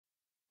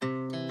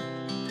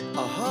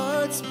Our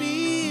hearts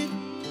beat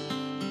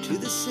to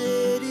the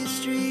city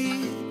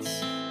streets.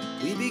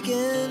 We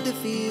began to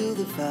feel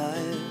the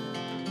fire.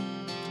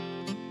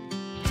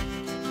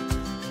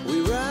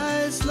 We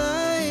rise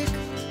like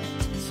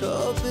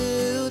tall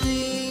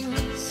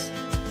buildings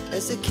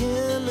as the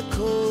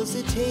chemicals,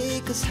 they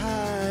take us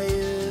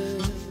higher.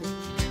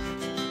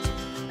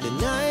 The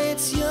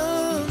night's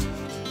young,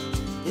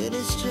 it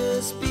has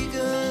just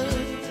begun,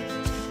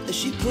 as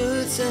she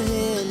puts her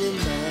hand in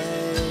mine.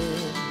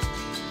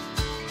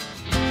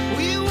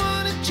 We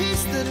wanna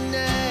chase the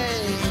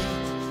night,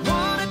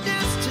 wanna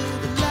dance to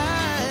the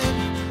light,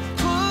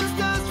 pull the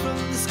stars from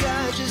the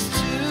sky, just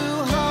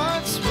two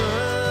hearts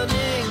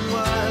running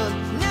wild.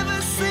 Never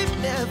sleep,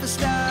 never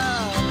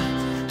stop,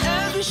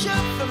 as we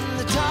shout from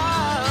the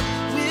top.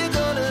 We're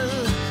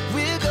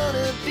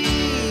gonna be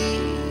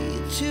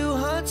two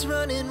hearts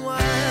running wild.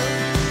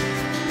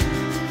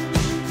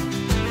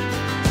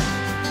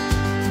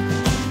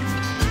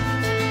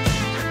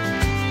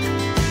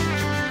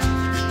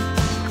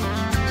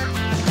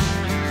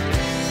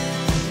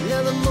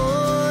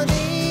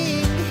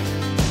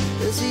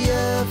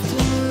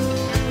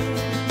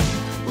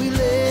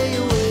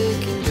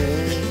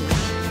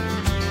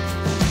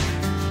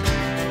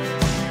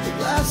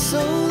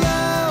 So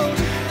loud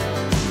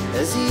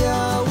as the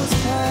hours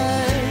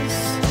pass,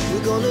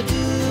 we're gonna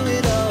do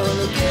it all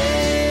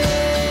again.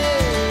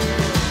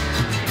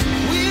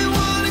 We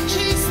wanna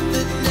chase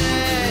the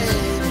night,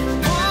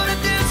 wanna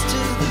dance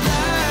to the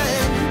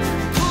light,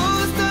 pull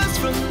the stars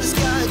from the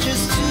sky,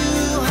 just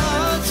two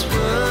hearts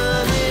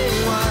running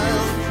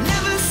wild.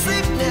 Never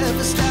sleep,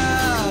 never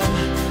stop,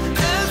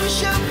 as we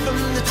shout from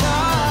the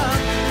top.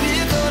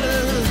 We're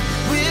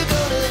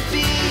gonna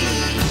be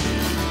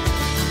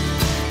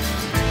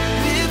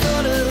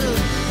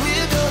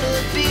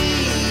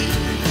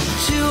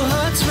two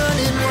hearts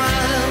running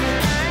wild.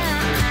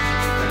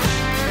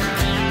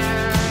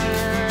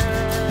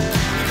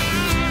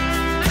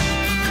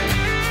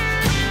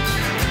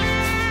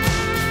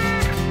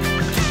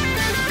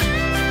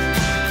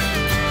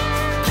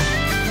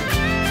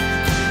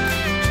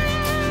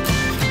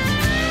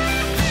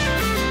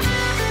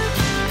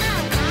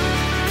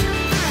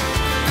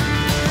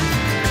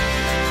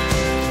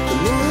 The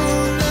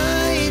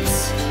moonlight,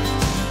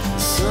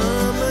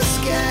 summer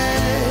sky,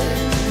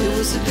 it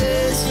was the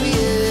best we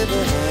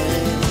ever had.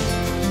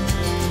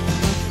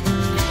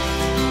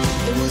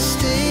 And we'll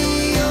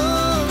stay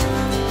on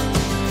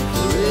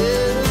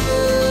forever.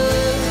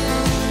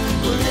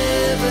 We'll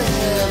never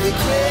have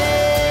regrets.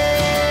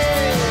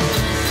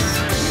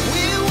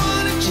 We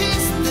wanna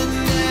chase the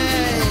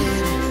night,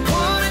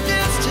 wanna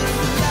dance to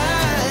the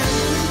light,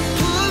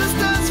 pull the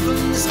stars from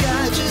the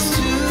sky, just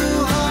two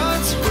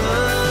hearts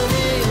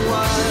running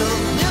wild.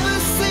 Never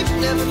sleep,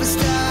 never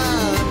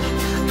stop,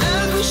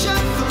 as we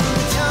shout from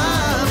the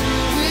top.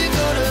 We're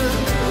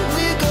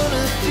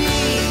gonna be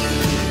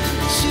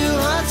two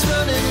hearts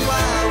running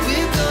wild.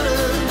 We're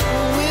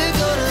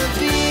gonna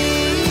be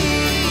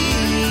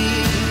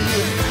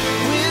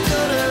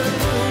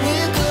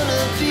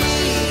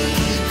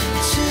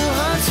two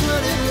hearts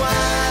running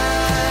wild.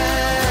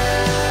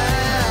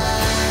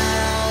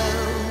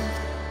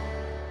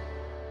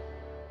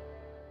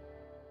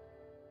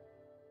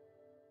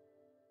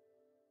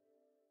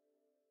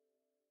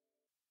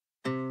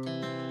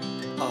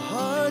 Our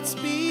hearts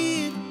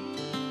beat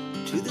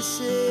to the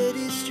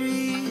city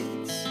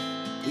streets.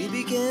 We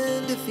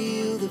began to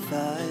feel the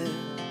fire.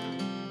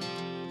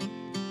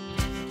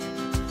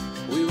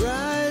 We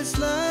rise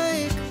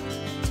like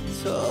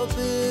tall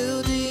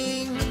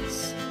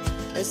buildings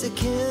as the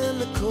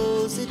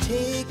chemicals, they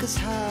take us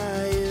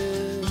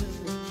higher.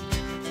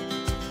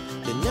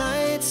 The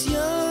night's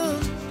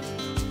young,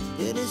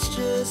 it has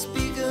just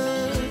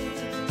begun,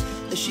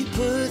 as she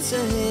puts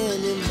her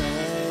hand in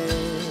mine.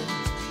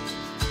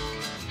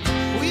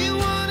 We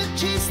wanna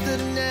chase the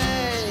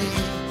night,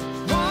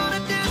 wanna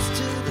dance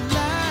to the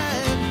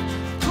light,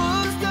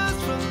 pull the stars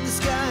from the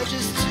sky,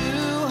 just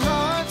two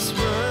hearts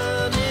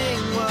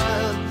running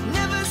wild.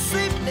 Never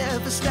sleep,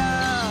 never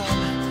stop,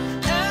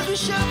 as we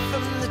shout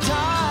from the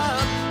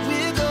top.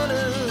 We're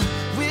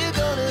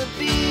gonna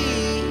be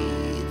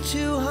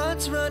two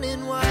hearts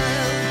running wild.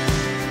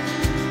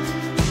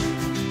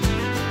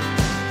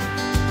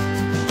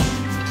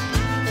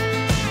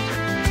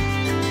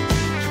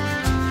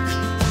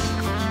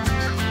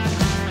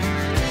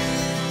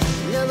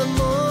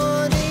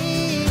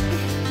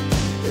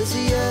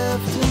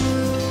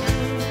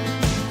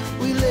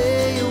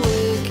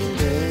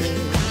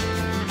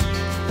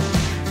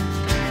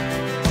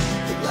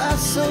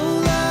 So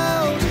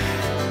loud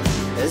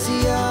as the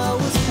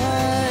hours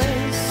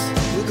pass,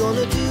 we're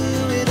gonna do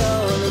it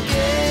all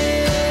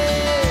again.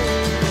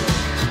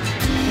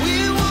 We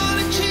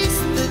wanna chase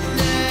the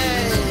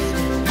night,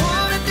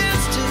 wanna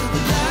dance to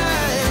the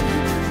light,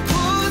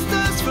 pull the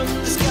stars from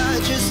the sky,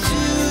 just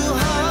two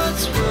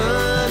hearts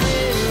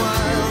running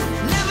wild.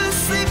 Never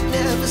sleep,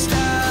 never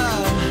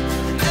stop,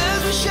 as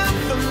we shout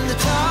from the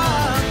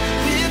top.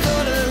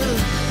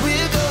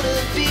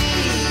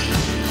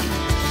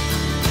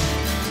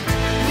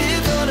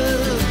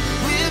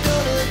 We're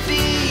gonna be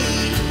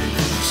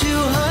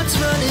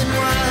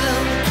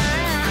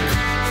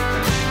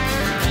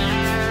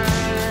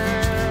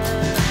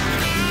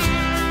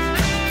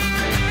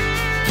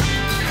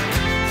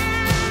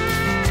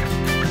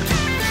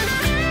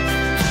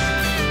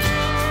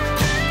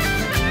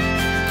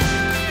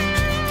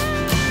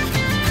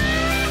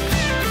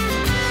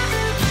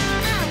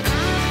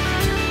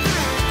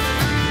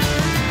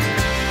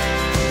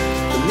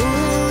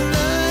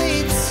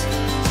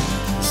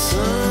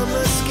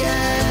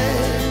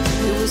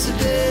was the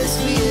best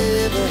we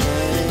ever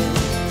had.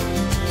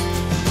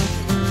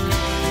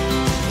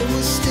 And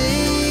we'll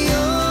stay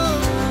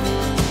young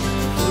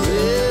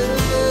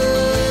forever.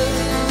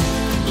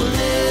 We'll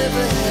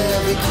never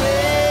have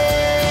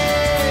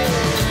regrets.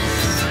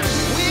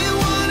 We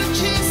wanna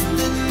chase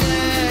the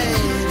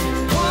night,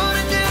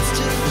 wanna dance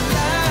to the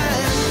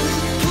light,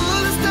 pull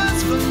the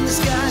stars from the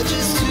sky,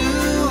 just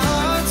two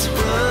hearts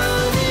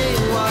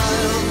running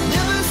wild.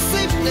 Never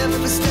sleep,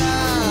 never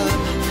stop,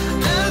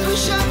 as we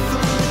shout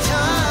from the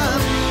top.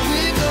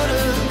 We're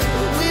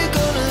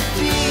gonna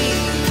be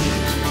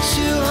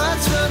two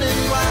hearts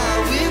running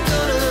wild. We're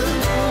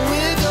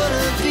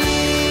gonna be.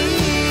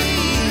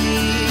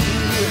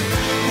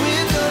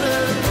 We're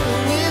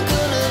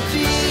gonna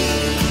be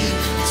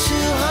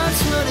two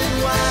hearts running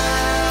wild.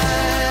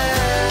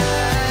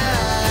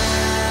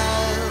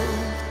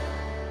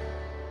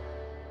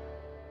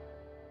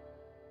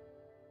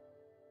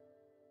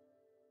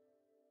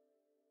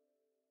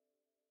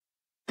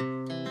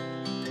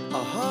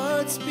 Our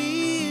hearts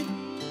beat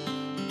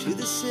to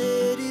the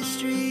city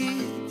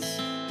streets.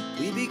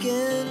 We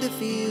began to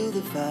feel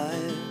the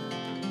fire.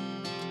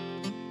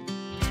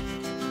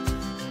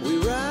 We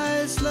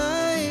rise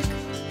like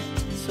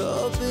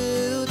tall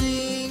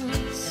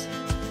buildings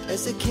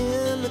as the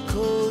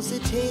chemicals, they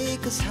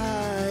take us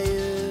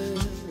higher.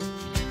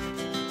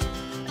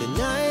 The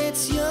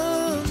night's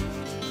young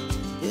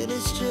and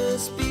it's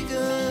just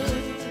begun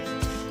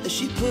as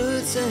she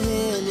puts her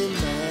hand in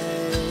mine.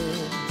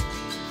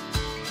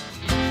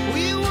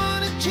 We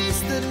wanna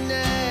chase the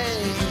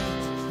night,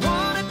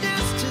 wanna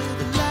dance to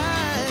the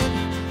light,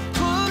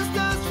 pull the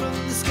stars from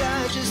the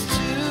sky, just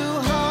two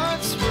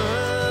hearts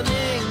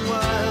running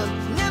wild.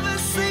 Never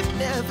sleep,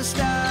 never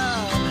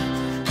stop,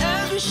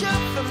 as we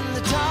shout from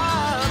the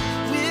top.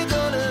 We're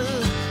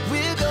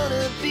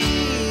gonna be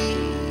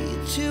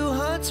two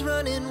hearts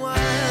running wild.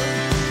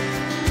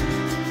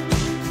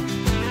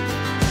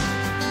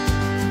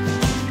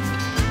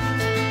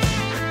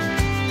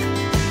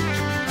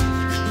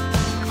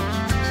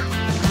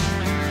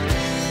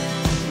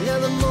 Now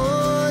the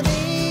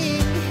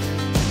morning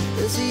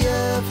is the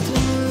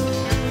afternoon.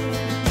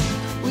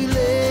 We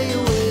lay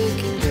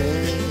awake in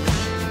bed.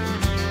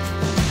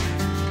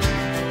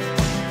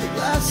 The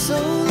laughs so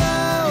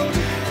loud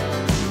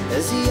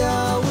as the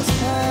hours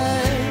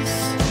pass.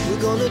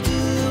 We're gonna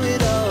do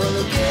it all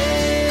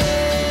again.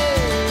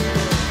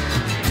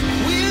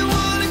 We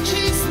wanna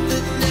chase the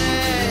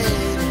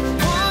night,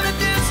 wanna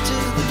dance to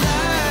the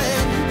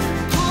light,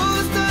 pull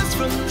the stars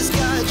from the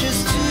sky,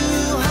 just two